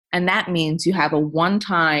And that means you have a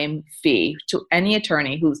one-time fee to any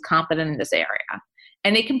attorney who's competent in this area.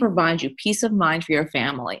 And it can provide you peace of mind for your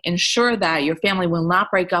family. Ensure that your family will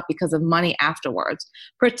not break up because of money afterwards.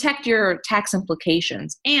 Protect your tax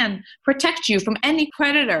implications and protect you from any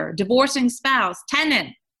creditor, divorcing spouse, tenant.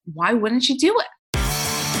 Why wouldn't you do it?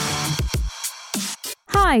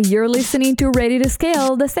 Hi, you're listening to Ready to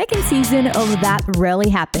Scale, the second season of That Really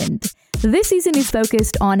Happened. This season is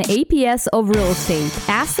focused on APS of real estate,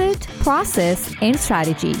 asset, process, and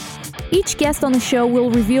strategy. Each guest on the show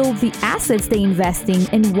will reveal the assets they invest in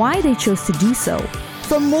and why they chose to do so.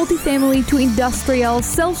 From multifamily to industrial,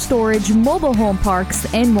 self-storage, mobile home parks,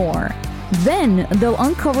 and more. Then, they'll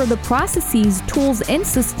uncover the processes, tools, and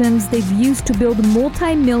systems they've used to build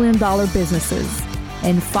multi-million-dollar businesses.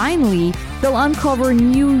 And finally, they'll uncover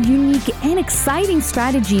new, unique, and exciting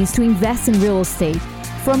strategies to invest in real estate.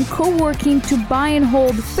 From co-working to buy and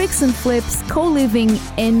hold, fix and flips, co-living,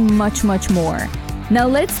 and much, much more. Now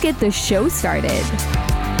let's get the show started.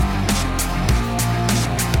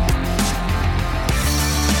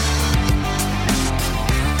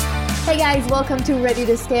 Hey guys, welcome to Ready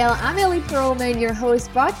to Scale. I'm Ellie Perlman, your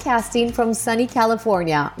host, broadcasting from sunny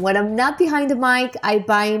California. When I'm not behind the mic, I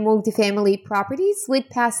buy multifamily properties with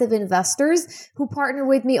passive investors who partner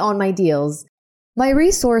with me on my deals. My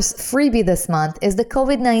resource freebie this month is the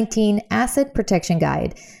COVID-19 Asset Protection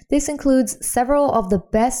Guide. This includes several of the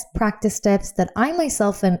best practice steps that I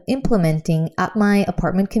myself am implementing at my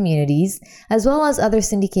apartment communities, as well as other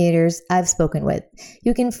syndicators I've spoken with.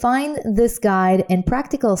 You can find this guide and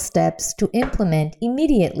practical steps to implement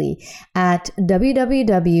immediately at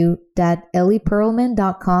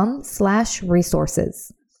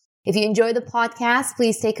www.ellieperlman.com/resources. If you enjoy the podcast,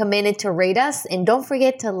 please take a minute to rate us and don't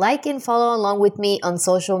forget to like and follow along with me on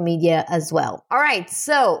social media as well. All right,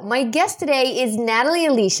 so my guest today is Natalie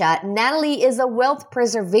Alicia. Natalie is a wealth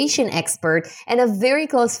preservation expert and a very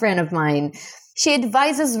close friend of mine. She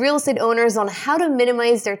advises real estate owners on how to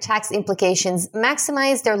minimize their tax implications,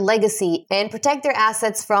 maximize their legacy, and protect their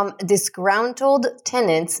assets from disgruntled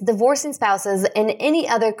tenants, divorcing spouses, and any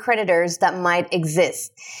other creditors that might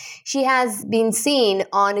exist. She has been seen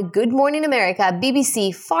on Good Morning America,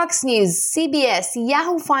 BBC, Fox News, CBS,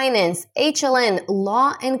 Yahoo Finance, HLN,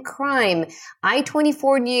 Law and Crime,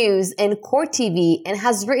 I-24 News, and Court TV, and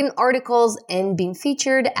has written articles and been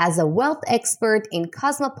featured as a wealth expert in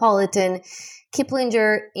Cosmopolitan,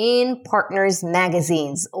 Kiplinger, and Partners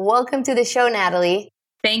magazines. Welcome to the show, Natalie.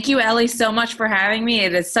 Thank you, Ellie, so much for having me.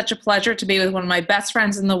 It is such a pleasure to be with one of my best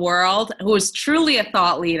friends in the world, who is truly a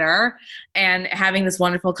thought leader, and having this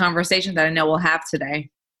wonderful conversation that I know we'll have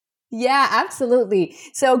today. Yeah, absolutely.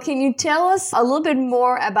 So can you tell us a little bit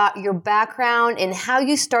more about your background and how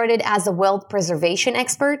you started as a wealth preservation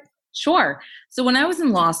expert? Sure. So when I was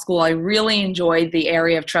in law school, I really enjoyed the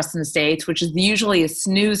area of trust and estates, which is usually a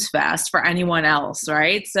snooze fest for anyone else,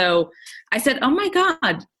 right? So I said, oh my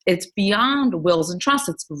God, it's beyond wills and trusts.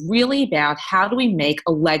 It's really about how do we make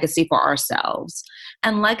a legacy for ourselves?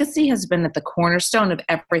 And legacy has been at the cornerstone of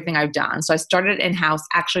everything I've done. So I started in-house,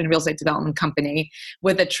 actually in a real estate development company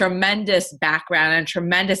with a tremendous background and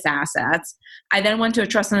tremendous assets. I then went to a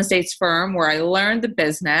trust and estates firm where I learned the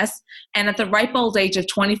business. And at the ripe old age of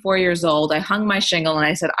 24 years old, I hung my shingle and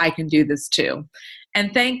I said, I can do this too.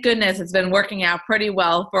 And thank goodness it's been working out pretty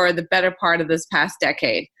well for the better part of this past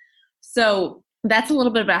decade. So that's a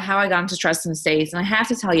little bit about how I got into trust and estates. And I have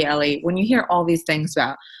to tell you, Ellie, when you hear all these things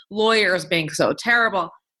about lawyers being so terrible,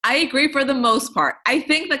 I agree for the most part. I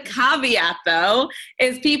think the caveat, though,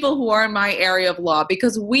 is people who are in my area of law,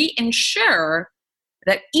 because we ensure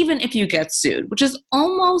that even if you get sued, which is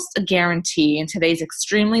almost a guarantee in today's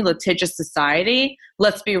extremely litigious society,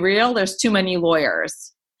 let's be real, there's too many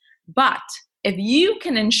lawyers. But if you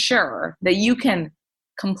can ensure that you can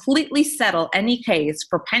completely settle any case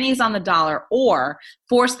for pennies on the dollar or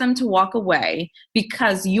force them to walk away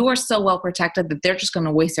because you are so well protected that they're just going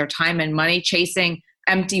to waste their time and money chasing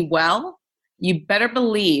empty well, you better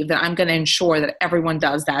believe that I'm going to ensure that everyone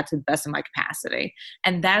does that to the best of my capacity.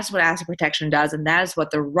 And that's what asset protection does. And that is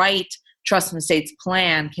what the right trust and estates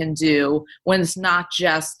plan can do when it's not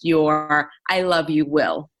just your I love you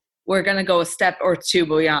will. We're going to go a step or two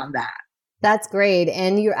beyond that. That's great.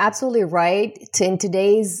 And you're absolutely right. In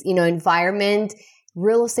today's, environment,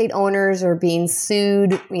 real estate owners are being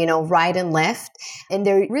sued, right and left. And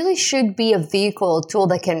there really should be a vehicle, a tool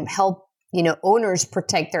that can help, owners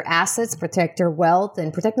protect their assets, protect their wealth,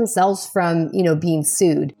 and protect themselves from, being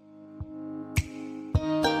sued.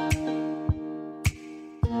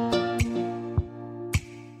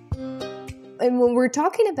 And when we're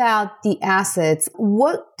talking about the assets,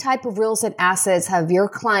 what type of real estate assets have your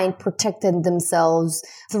client protected themselves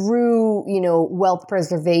through, wealth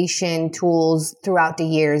preservation tools throughout the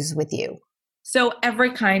years with you? So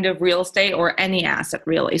every kind of real estate or any asset,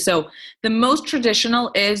 really. So the most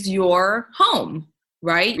traditional is your home,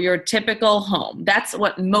 right? Your typical home. That's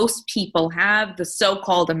what most people have, the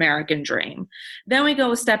so-called American dream. Then we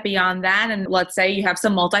go a step beyond that, and let's say you have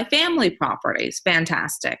some multifamily properties.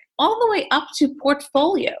 Fantastic. All the way up to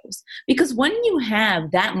portfolios. Because when you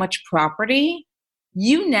have that much property,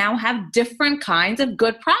 you now have different kinds of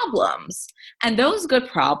good problems. And those good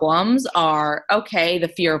problems are,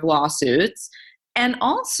 the fear of lawsuits, and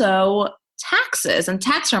also taxes and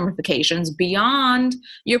tax ramifications beyond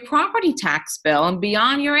your property tax bill and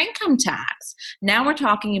beyond your income tax. Now we're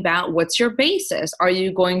talking about, what's your basis? Are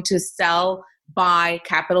you going to sell by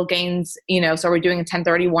capital gains? So we're doing a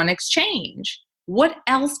 1031 exchange. What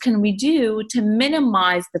else can we do to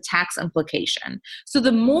minimize the tax implication? So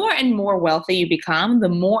the more and more wealthy you become, the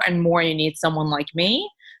more and more you need someone like me,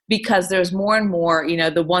 because there's more and more,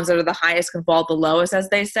 the ones that are the highest can fall the lowest, as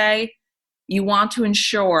they say. You want to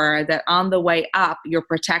ensure that on the way up, you're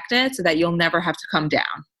protected so that you'll never have to come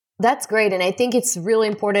down. That's great. And I think it's really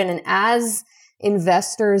important. And as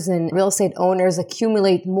investors and real estate owners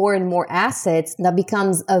accumulate more and more assets, that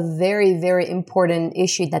becomes a very, very important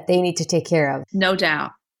issue that they need to take care of. No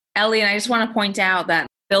doubt. Ellie, and I just want to point out that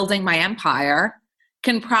building my empire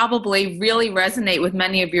can probably really resonate with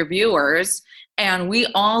many of your viewers. And we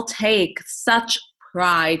all take such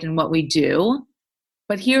pride in what we do.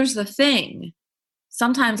 But here's the thing.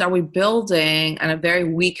 Sometimes are we building on a very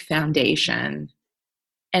weak foundation?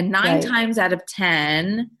 And 9 times out of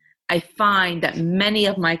 10, I find that many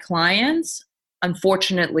of my clients,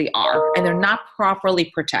 unfortunately, are, and they're not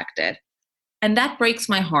properly protected. And that breaks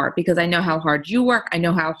my heart, because I know how hard you work. I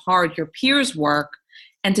know how hard your peers work.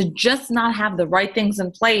 And to just not have the right things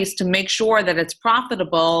in place to make sure that it's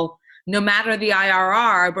profitable, no matter the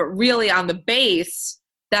IRR, but really on the base,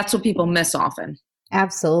 that's what people miss often.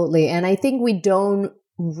 Absolutely. And I think we don't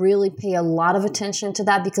really pay a lot of attention to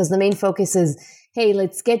that, because the main focus is, hey,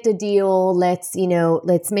 let's get the deal. Let's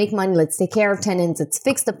make money. Let's take care of tenants. Let's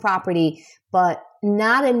fix the property. But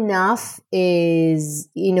not enough is,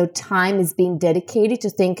 time is being dedicated to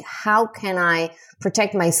think, how can I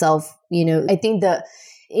protect myself? I think the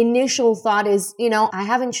initial thought is, I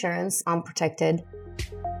have insurance. I'm protected.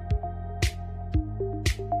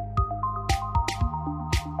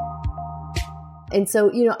 And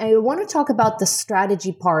so, I want to talk about the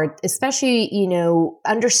strategy part, especially,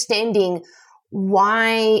 understanding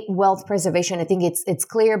why wealth preservation. I think it's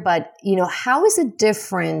clear, but, how is it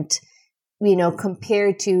different,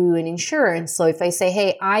 compared to an insurance? So if I say,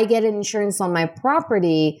 hey, I get an insurance on my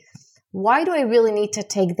property, why do I really need to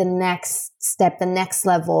take the next step, the next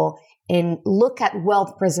level, and look at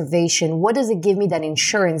wealth preservation? What does it give me that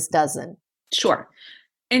insurance doesn't? Sure.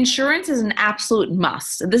 Insurance is an absolute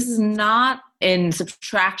must. This is not in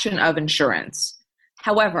subtraction of insurance.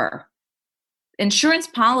 However, insurance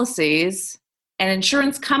policies and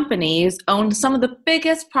insurance companies own some of the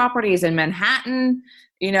biggest properties in Manhattan,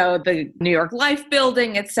 the New York Life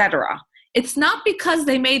building, etc. It's not because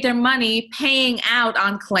they made their money paying out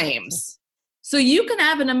on claims. So you can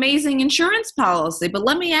have an amazing insurance policy, but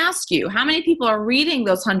let me ask you, how many people are reading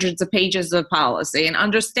those hundreds of pages of policy and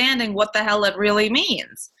understanding what the hell it really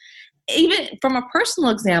means? Even from a personal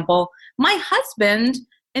example, my husband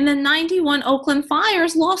in the 91 Oakland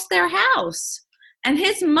fires lost their house, and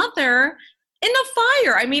his mother in a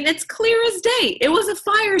fire. I mean, it's clear as day. It was a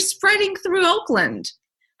fire spreading through Oakland.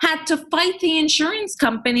 Had to fight the insurance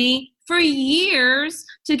company for years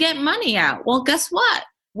to get money out. Well, guess what?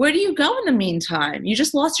 Where do you go in the meantime? You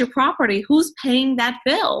just lost your property. Who's paying that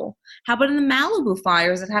bill? How about in the Malibu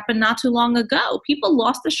fires that happened not too long ago? People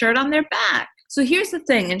lost the shirt on their back. So here's the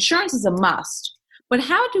thing. Insurance is a must. But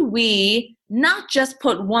how do we not just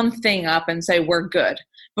put one thing up and say we're good,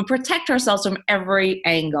 but protect ourselves from every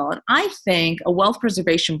angle? And I think a wealth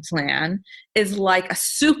preservation plan is like a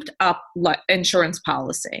souped up insurance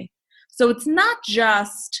policy. So it's not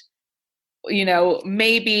just,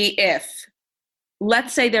 maybe if,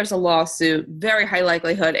 let's say there's a lawsuit, very high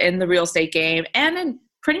likelihood in the real estate game and in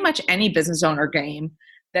pretty much any business owner game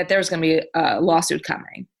that there's going to be a lawsuit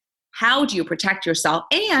coming. How do you protect yourself?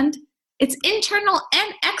 And it's internal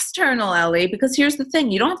and external, Ellie, because here's the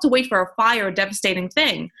thing. You don't have to wait for a fire, a devastating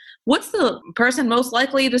thing. What's the person most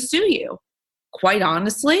likely to sue you? Quite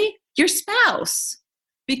honestly, your spouse.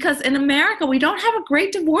 Because in America, we don't have a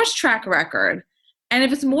great divorce track record. And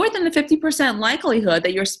if it's more than the 50% likelihood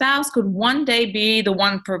that your spouse could one day be the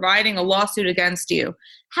one providing a lawsuit against you,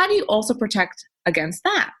 how do you also protect against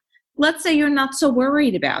that? Let's say you're not so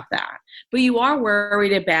worried about that, but you are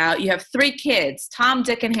worried about, you have 3 kids, Tom,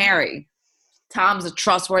 Dick, and Harry. Tom's a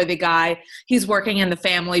trustworthy guy. He's working in the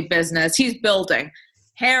family business. He's building.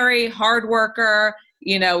 Harry, hard worker,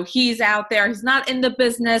 he's out there. He's not in the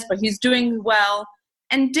business, but he's doing well.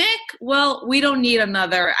 And Dick, well, we don't need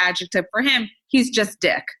another adjective for him. He's just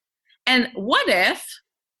Dick. And what if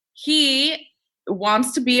he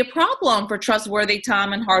wants to be a problem for trustworthy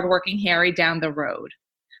Tom and hardworking Harry down the road?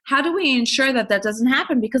 How do we ensure that that doesn't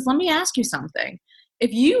happen? Because let me ask you something.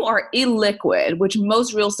 If you are illiquid, which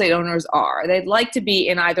most real estate owners are, they'd like to be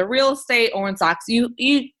in either real estate or in stocks. You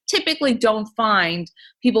typically don't find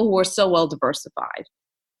people who are so well diversified.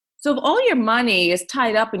 So if all your money is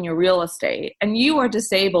tied up in your real estate and you are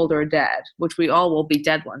disabled or dead, which we all will be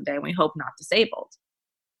dead one day and we hope not disabled,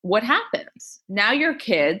 what happens? Now your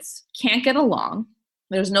kids can't get along.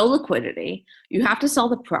 There's no liquidity. You have to sell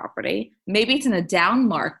the property. Maybe it's in a down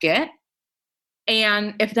market.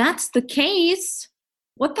 And if that's the case,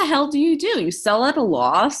 what the hell do? You sell at a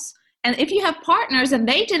loss. And if you have partners and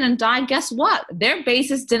they didn't die, guess what? Their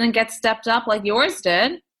basis didn't get stepped up like yours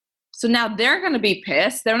did. So now they're going to be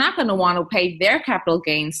pissed. They're not going to want to pay their capital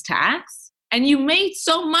gains tax. And you made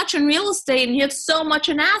so much in real estate and you have so much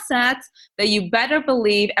in assets that you better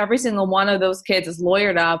believe every single one of those kids is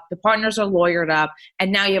lawyered up. The partners are lawyered up.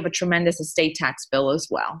 And now you have a tremendous estate tax bill as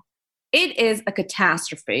well. It is a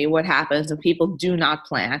catastrophe what happens when people do not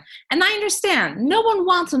plan. And I understand no one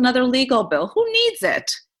wants another legal bill. Who needs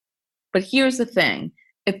it? But here's the thing.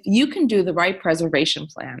 If you can do the right preservation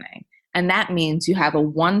planning, and that means you have a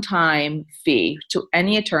one-time fee to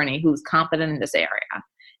any attorney who's competent in this area,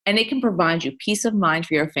 and it can provide you peace of mind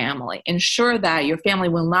for your family, ensure that your family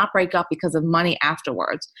will not break up because of money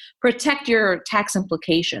afterwards, protect your tax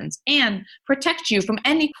implications, and protect you from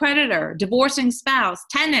any creditor, divorcing spouse,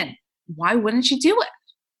 tenant. Why wouldn't you do it?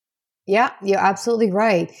 Yeah, you're absolutely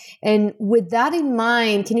right. And with that in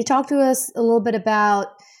mind, can you talk to us a little bit about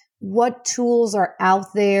what tools are out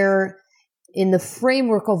there in the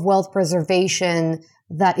framework of wealth preservation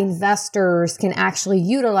that investors can actually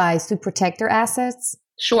utilize to protect their assets?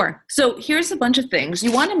 Sure. So here's a bunch of things.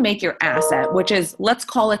 You want to make your asset, which is, let's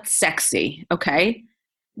call it sexy, okay?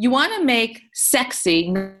 You want to make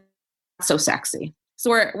sexy not so sexy. So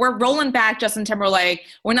we're rolling back Justin Timberlake.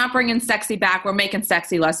 We're not bringing sexy back. We're making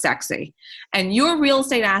sexy less sexy. And your real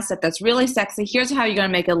estate asset that's really sexy, here's how you're going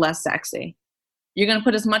to make it less sexy. You're going to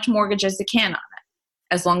put as much mortgage as you can on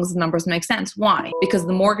it, as long as the numbers make sense. Why? Because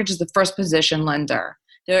the mortgage is the first position lender.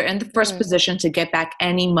 They're in the first position to get back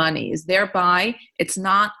any monies. Thereby, it's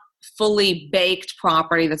not fully baked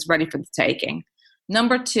property that's ready for the taking.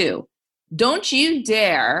 Number 2, don't you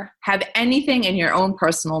dare have anything in your own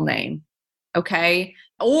personal name, okay?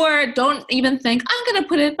 Or don't even think, I'm going to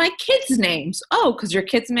put it in my kids' names. Oh, because your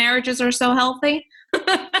kids' marriages are so healthy?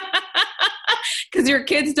 Because your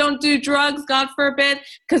kids don't do drugs, God forbid?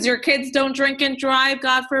 Because your kids don't drink and drive,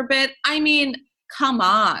 God forbid? I mean, come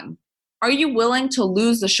on. Are you willing to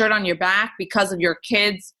lose the shirt on your back because of your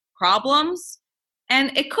kids' problems?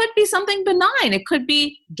 And it could be something benign. It could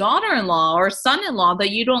be daughter-in-law or son-in-law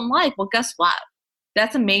that you don't like. Well, guess what?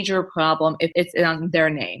 That's a major problem if it's in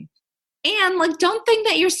their name. And don't think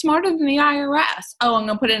that you're smarter than the IRS. Oh, I'm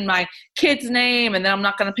going to put it in my kid's name and then I'm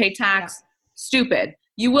not going to pay tax. Stupid.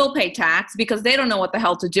 You will pay tax because they don't know what the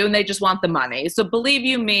hell to do and they just want the money. So believe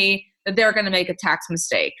you me that they're going to make a tax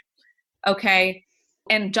mistake. Okay?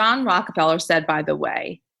 And John Rockefeller said, by the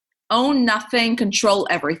way, own nothing, control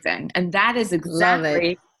everything. And that is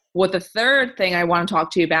exactly what the third thing I want to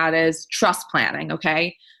talk to you about is trust planning,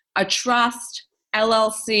 okay? A trust,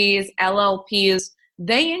 LLCs, LLPs,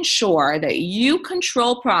 they ensure that you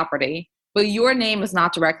control property, but your name is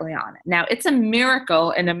not directly on it. Now, it's a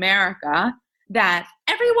miracle in America that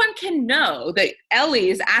everyone can know that Ellie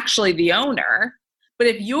is actually the owner, but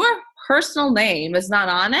if your personal name is not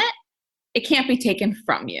on it, it can't be taken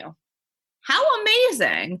from you. How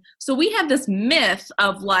amazing. So we have this myth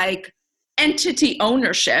of entity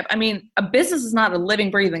ownership. I mean, a business is not a living,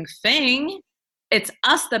 breathing thing. It's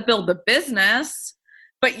us that build the business,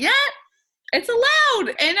 but yet it's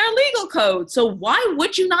allowed in our legal code. So why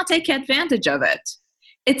would you not take advantage of it?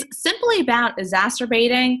 It's simply about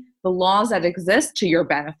exacerbating the laws that exist to your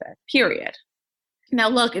benefit, period. Now,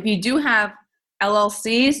 look, if you do have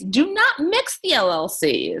LLCs, do not mix the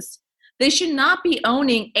LLCs. They should not be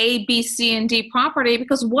owning A, B, C, and D property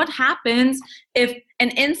because what happens if an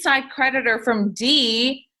inside creditor from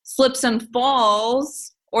D slips and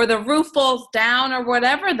falls or the roof falls down or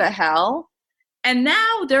whatever the hell? And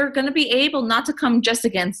now they're going to be able not to come just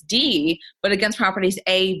against D, but against properties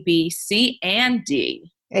A, B, C, and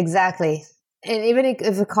D. Exactly. And even if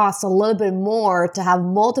it costs a little bit more to have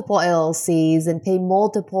multiple LLCs and pay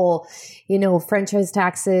multiple, franchise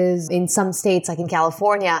taxes in some states, like in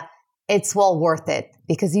California, it's well worth it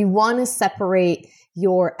because you want to separate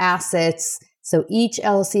your assets. So each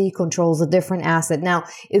LLC controls a different asset. Now,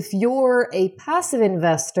 if you're a passive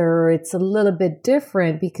investor, it's a little bit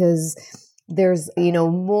different because there's,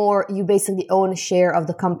 more, you basically own a share of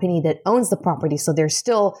the company that owns the property. So there's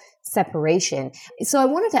still separation. So I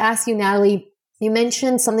wanted to ask you, Natalie, you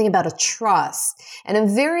mentioned something about a trust. And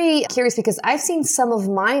I'm very curious because I've seen some of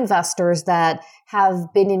my investors that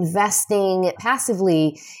have been investing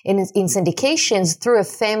passively in syndications through a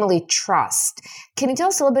family trust. Can you tell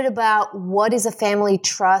us a little bit about what is a family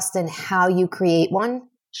trust and how you create one?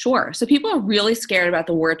 Sure. So people are really scared about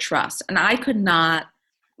the word trust, and I could not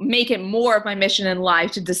make it more of my mission in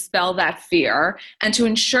life to dispel that fear and to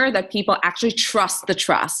ensure that people actually trust the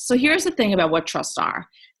trust. So here's the thing about what trusts are.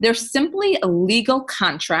 They're simply a legal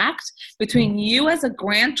contract between you as a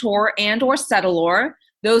grantor and or settlor.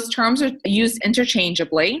 Those terms are used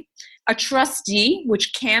interchangeably. A trustee,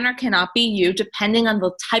 which can or cannot be you, depending on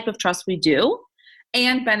the type of trust we do,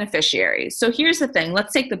 and beneficiaries. So here's the thing.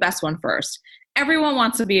 Let's take the best one first. Everyone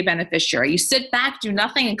wants to be a beneficiary. You sit back, do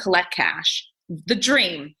nothing, and collect cash. The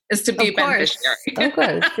dream is to be a beneficiary. Of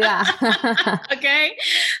course, yeah. Okay?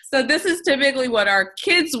 So this is typically what our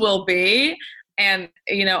kids will be. And,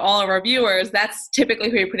 all of our viewers, that's typically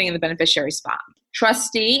who you're putting in the beneficiary spot.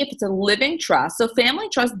 Trustee, if it's a living trust. So family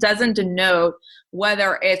trust doesn't denote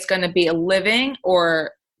whether it's going to be a living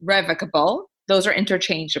or revocable. Those are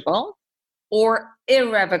interchangeable. Or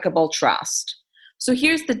irrevocable trust. So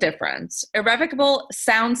here's the difference. Irrevocable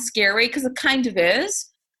sounds scary because it kind of is.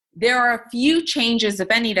 There are a few changes, if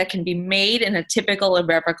any, that can be made in a typical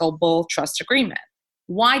irrevocable trust agreement.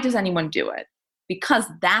 Why does anyone do it? Because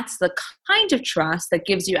that's the kind of trust that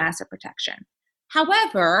gives you asset protection.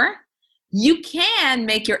 However, you can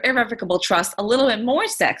make your irrevocable trust a little bit more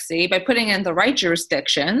sexy by putting in the right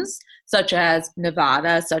jurisdictions, such as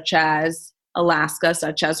Nevada, such as Alaska,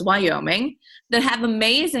 such as Wyoming, that have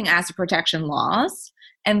amazing asset protection laws.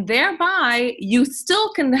 And thereby, you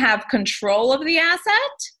still can have control of the asset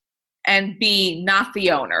and be not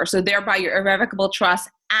the owner. So thereby, your irrevocable trust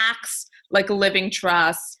acts like a living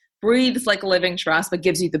trust, breathes like a living trust, but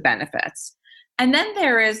gives you the benefits. And then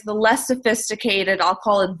there is the less sophisticated, I'll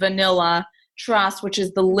call it vanilla trust, which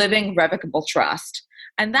is the living revocable trust.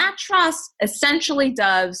 And that trust essentially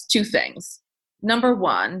does two things. Number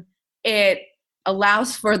one, it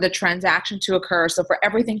allows for the transaction to occur, so for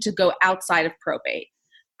everything to go outside of probate.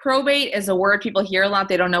 Probate is a word people hear a lot.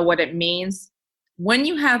 They don't know what it means. When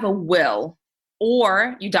you have a will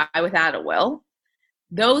or you die without a will,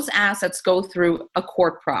 those assets go through a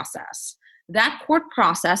court process. That court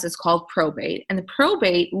process is called probate, and the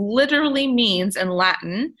probate literally means in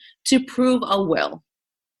Latin to prove a will.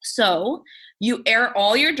 So you air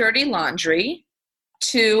all your dirty laundry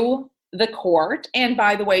to the court, and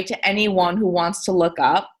by the way, to anyone who wants to look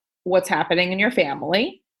up what's happening in your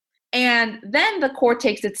family. And then the court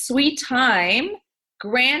takes its sweet time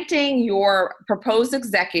granting your proposed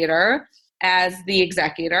executor as the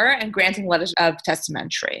executor and granting letters of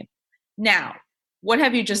testamentary. Now, what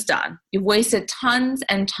have you just done? You've wasted tons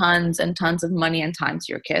and tons and tons of money and time to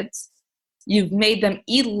your kids. You've made them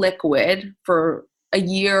eat liquid for a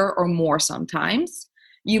year or more sometimes.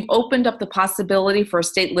 You've opened up the possibility for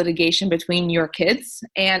estate litigation between your kids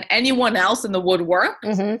and anyone else in the woodwork.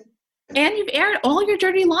 Mm-hmm. And you've aired all your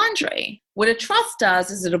dirty laundry. What a trust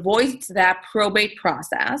does is it avoids that probate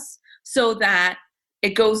process so that it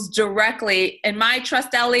goes directly. In my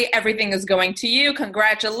trust, Ellie, everything is going to you.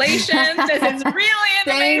 Congratulations. This is really an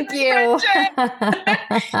Thank amazing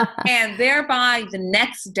friendship. And thereby, the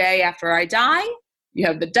next day after I die, you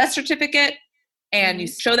have the death certificate and you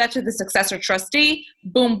show that to the successor trustee.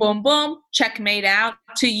 Boom, boom, boom. Checkmate out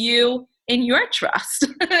to you in your trust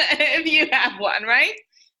if you have one, right?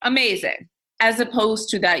 Amazing. As opposed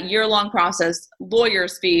to that year-long process,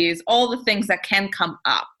 lawyers' fees, all the things that can come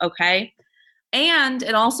up, okay? And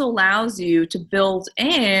it also allows you to build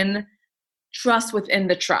in trust within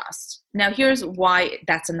the trust. Now, here's why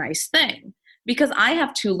that's a nice thing. Because I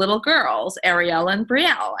have two little girls, Ariel and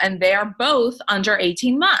Brielle, and they are both under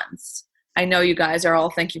 18 months. I know you guys are all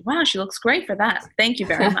thinking, wow, she looks great for that. Thank you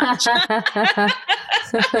very much.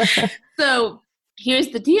 So here's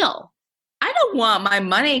the deal. I don't want my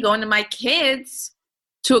money going to my kids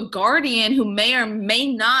to a guardian who may or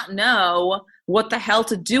may not know what the hell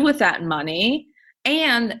to do with that money.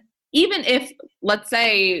 And even if, let's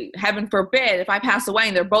say, heaven forbid, if I pass away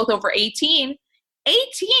and they're both over 18,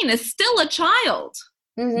 18 is still a child.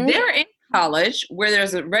 Mm-hmm. They're in college where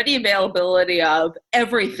there's a ready availability of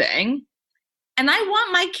everything. And I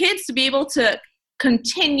want my kids to be able to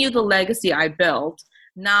continue the legacy I built,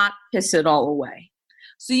 not piss it all away.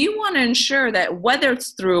 So you want to ensure that whether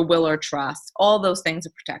it's through a will or trust, all those things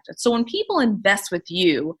are protected. So when people invest with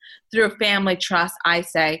you through a family trust, I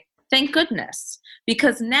say, thank goodness.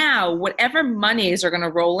 Because now whatever monies are going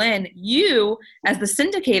to roll in, you as the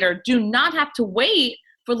syndicator do not have to wait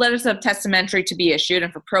for letters of testamentary to be issued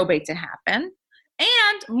and for probate to happen.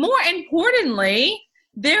 And more importantly,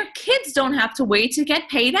 their kids don't have to wait to get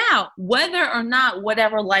paid out, whether or not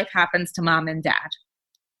whatever life happens to mom and dad.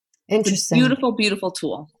 Interesting. Beautiful, beautiful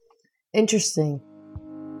tool. Interesting.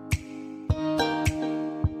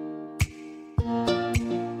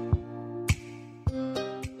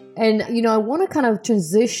 And, I want to kind of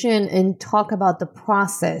transition and talk about the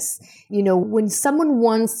process. When someone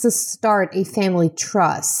wants to start a family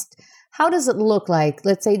trust, how does it look like?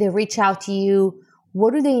 Let's say they reach out to you.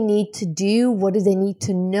 What do they need to do? What do they need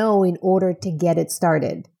to know in order to get it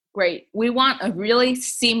started? Great. We want a really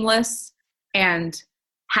seamless and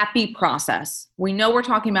happy process. We know we're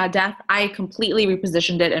talking about death. I completely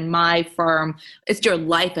repositioned it in my firm. It's your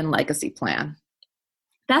life and legacy plan.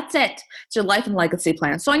 That's it. It's your life and legacy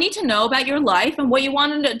plan. So I need to know about your life and what you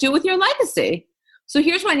want to do with your legacy. So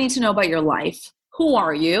here's what I need to know about your life. Who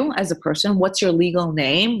are you as a person? What's your legal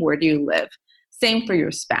name? Where do you live? Same for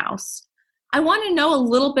your spouse. I want to know a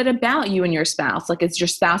little bit about you and your spouse. Like, is your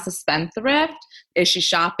spouse a spendthrift? Is she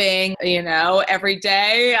shopping, every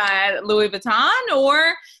day at Louis Vuitton?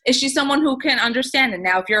 Or is she someone who can understand it?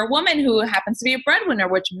 Now, if you're a woman who happens to be a breadwinner,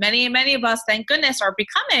 which many, many of us, thank goodness, are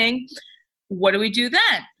becoming, what do we do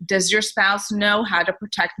then? Does your spouse know how to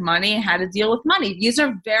protect money and how to deal with money? These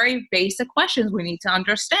are very basic questions we need to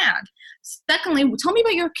understand. Secondly, tell me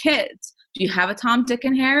about your kids. Do you have a Tom, Dick,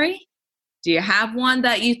 and Harry? Do you have one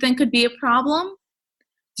that you think could be a problem?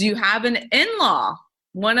 Do you have an in-law,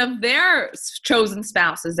 one of their chosen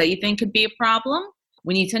spouses that you think could be a problem?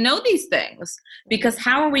 We need to know these things, because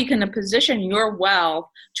how are we going to position your wealth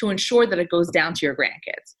to ensure that it goes down to your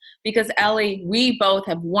grandkids? Because Ellie, we both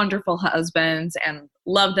have wonderful husbands and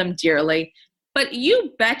love them dearly, but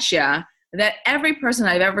you betcha that every person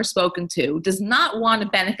I've ever spoken to does not want to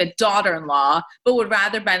benefit daughter-in-law, but would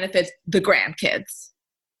rather benefit the grandkids.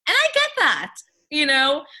 And I get that,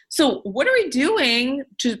 So what are we doing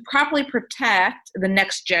to properly protect the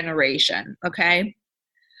next generation, okay?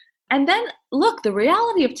 And then, look, the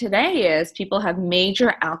reality of today is people have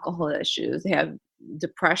major alcohol issues. They have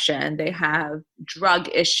depression. They have drug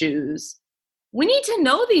issues. We need to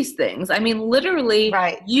know these things. I mean, literally,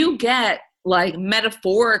 right. You get,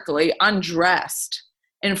 metaphorically undressed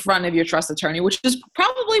in front of your trust attorney, which is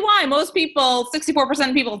probably why most people, 64%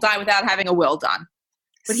 of people, die without having a will done.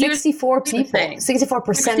 But 64 people,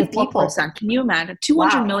 64% of people. Can you imagine?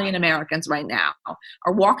 200 million Americans right now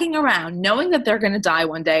are walking around knowing that they're going to die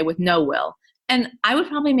one day with no will. And I would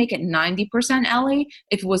probably make it 90%, Ellie,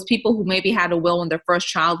 if it was people who maybe had a will when their first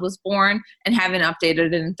child was born and haven't updated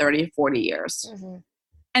it in 30 or 40 years. Mm-hmm.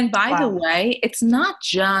 And by the way, it's not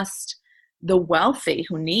just the wealthy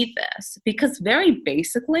who need this, because very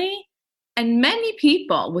basically, and many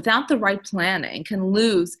people without the right planning can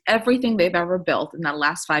lose everything they've ever built in that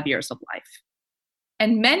last 5 years of life.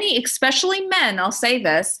 And many, especially men, I'll say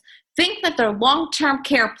this, think that their long-term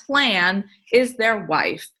care plan is their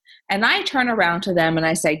wife. And I turn around to them and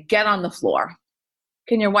I say, get on the floor.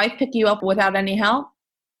 Can your wife pick you up without any help?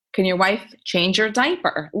 Can your wife change your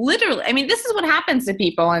diaper? Literally. I mean, this is what happens to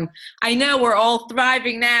people. And I know we're all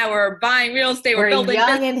thriving now. We're buying real estate. We're building young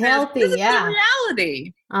business. And healthy. This is yeah. the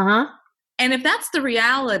reality. Uh-huh. And if that's the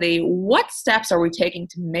reality, what steps are we taking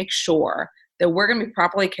to make sure that we're going to be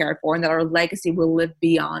properly cared for and that our legacy will live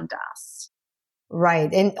beyond us?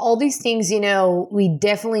 Right. And all these things, we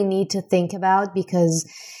definitely need to think about, because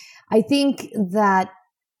I think that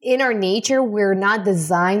in our nature, we're not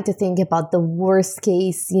designed to think about the worst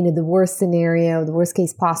case, the worst scenario, the worst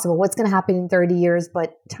case possible, what's going to happen in 30 years.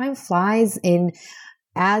 But time flies. And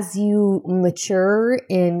as you mature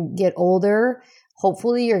and get older,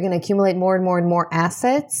 hopefully you're going to accumulate more and more and more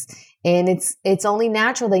assets. And it's only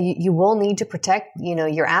natural that you will need to protect,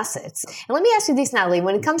 your assets. And let me ask you this, Natalie,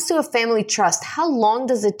 when it comes to a family trust, how long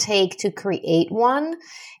does it take to create one?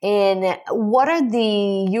 And what are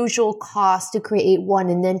the usual costs to create one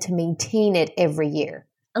and then to maintain it every year?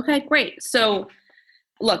 Okay, great. So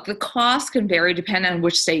look, the cost can vary depending on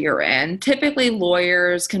which state you're in. Typically,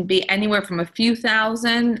 lawyers can be anywhere from a few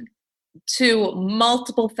thousand to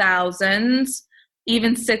multiple thousands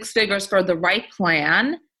even 6 figures for the right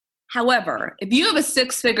plan. However, if you have a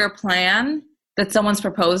 6-figure plan that someone's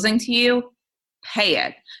proposing to you, pay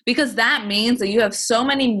it, because that means that you have so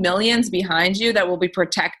many millions behind you that will be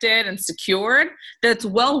protected and secured that it's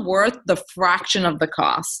well worth the fraction of the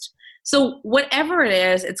cost. So whatever it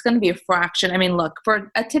is, it's going to be a fraction. I mean, look,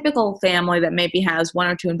 for a typical family that maybe has 1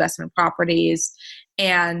 or 2 investment properties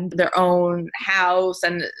and their own house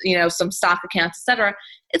and, some stock accounts, et cetera,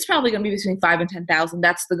 it's probably going to be between $5,000 and $10,000.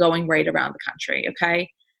 That's the going rate around the country. Okay.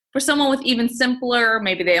 For someone with even simpler,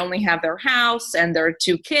 maybe they only have their house and their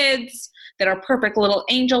 2 kids that are perfect little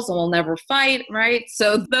angels and will never fight, right?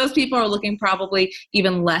 So those people are looking probably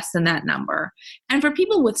even less than that number. And for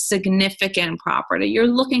people with significant property, you're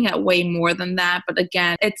looking at way more than that. But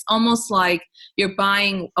again, it's almost like you're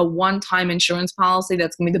buying a one-time insurance policy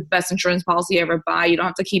that's going to be the best insurance policy you ever buy. You don't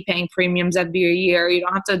have to keep paying premiums every year. You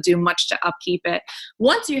don't have to do much to upkeep it.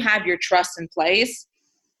 Once you have your trust in place,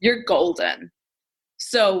 you're golden.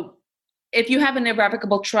 So if you have an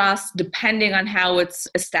irrevocable trust, depending on how it's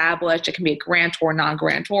established, it can be a grantor,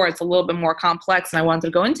 non-grantor. It's a little bit more complex, and I wanted to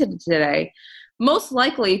go into it today. Most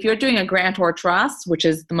likely, if you're doing a grantor trust, which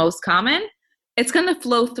is the most common, it's going to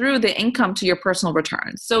flow through the income to your personal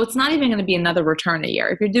returns. So it's not even going to be another return a year.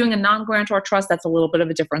 If you're doing a non-grantor trust, that's a little bit of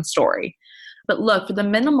a different story. But look, for the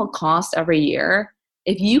minimal cost every year,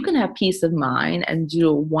 if you can have peace of mind and do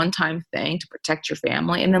a one-time thing to protect your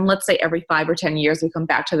family, and then let's say every 5 or 10 years we come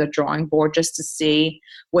back to the drawing board just to see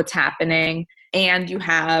what's happening, and you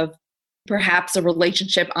have perhaps a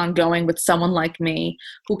relationship ongoing with someone like me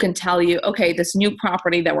who can tell you, okay, this new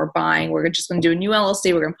property that we're buying, we're just going to do a new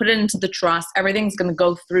LLC, we're going to put it into the trust, everything's going to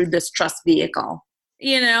go through this trust vehicle.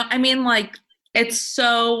 It's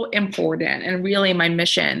so important. And really my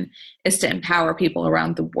mission is to empower people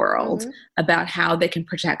around the world about how they can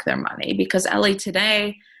protect their money. Because Ellie,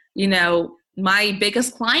 today, my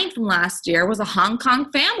biggest client from last year was a Hong Kong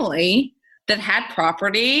family that had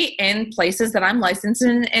property in places that I'm licensed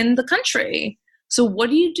in the country. So what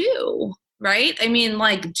do you do, right? I mean,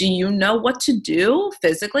 do you know what to do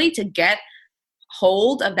physically to get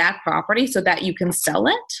hold of that property so that you can sell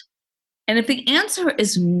it? And if the answer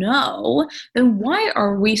is no, then why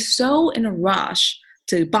are we so in a rush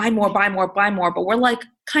to buy more, but we're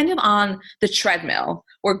kind of on the treadmill.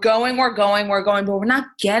 We're going, but we're not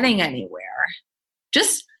getting anywhere.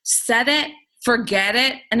 Just set it, forget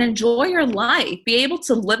it, and enjoy your life. Be able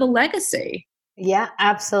to live a legacy. Yeah,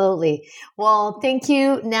 absolutely. Well, thank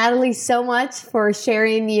you, Natalie, so much for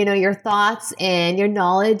sharing, your thoughts and your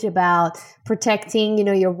knowledge about protecting,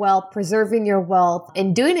 your wealth, preserving your wealth,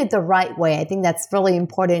 and doing it the right way. I think that's really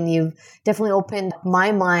important. You've definitely opened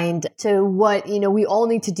my mind to what, we all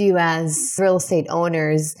need to do as real estate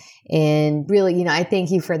owners. And really, I thank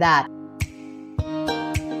you for that.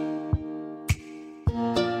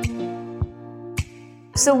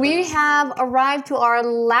 So we have arrived to our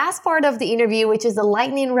last part of the interview, which is the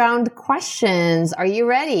lightning round questions. Are you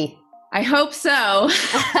ready? I hope so.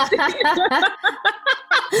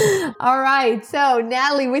 All right. So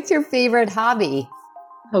Natalie, what's your favorite hobby?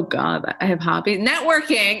 Oh God, I have hobbies.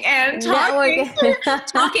 Networking and talking.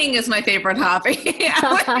 Talking is my favorite hobby.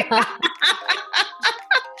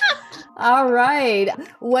 All right.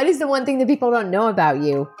 What is the one thing that people don't know about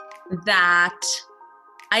you? That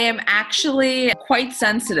I am actually quite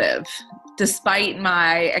sensitive, despite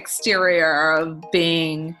my exterior of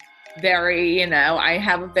being very, I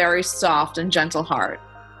have a very soft and gentle heart.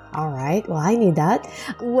 All right. Well, I need that.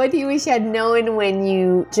 What do you wish you had known when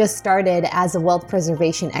you just started as a wealth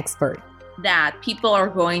preservation expert? That people are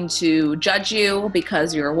going to judge you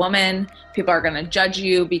because you're a woman. People are going to judge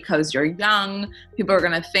you because you're young. People are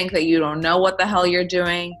going to think that you don't know what the hell you're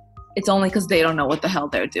doing. It's only because they don't know what the hell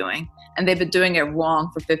they're doing. And they've been doing it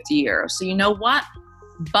wrong for 50 years. So you know what?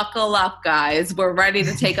 Buckle up, guys. We're ready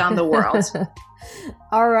to take on the world.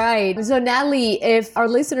 All right. So Natalie, if our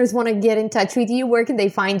listeners want to get in touch with you, where can they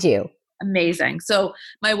find you? Amazing. So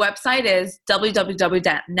my website is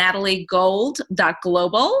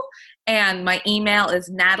www.nataliegold.global. And my email is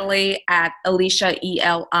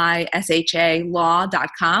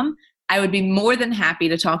natalie@elisha.law.com. I would be more than happy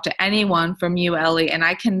to talk to anyone from you, Ellie. And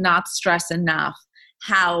I cannot stress enough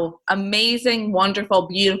how amazing, wonderful,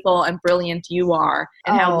 beautiful, and brilliant you are,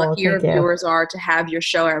 and how lucky your viewers are to have your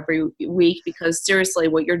show every week, because seriously,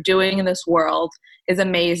 what you're doing in this world is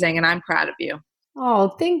amazing, and I'm proud of you. Oh,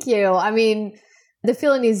 thank you. I mean, the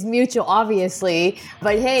feeling is mutual, obviously,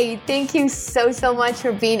 but hey, thank you so much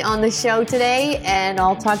for being on the show today, and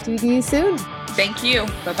I'll talk to you soon. Thank you.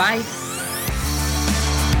 Bye-bye.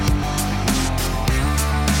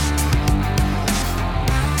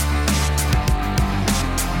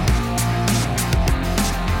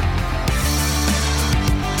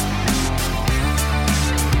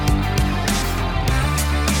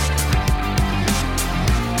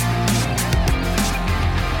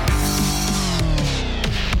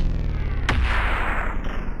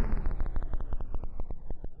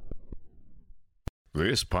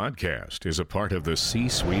 This podcast is a part of the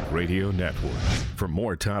C-Suite Radio Network. For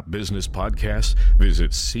more top business podcasts,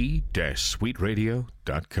 visit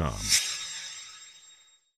c-suiteradio.com.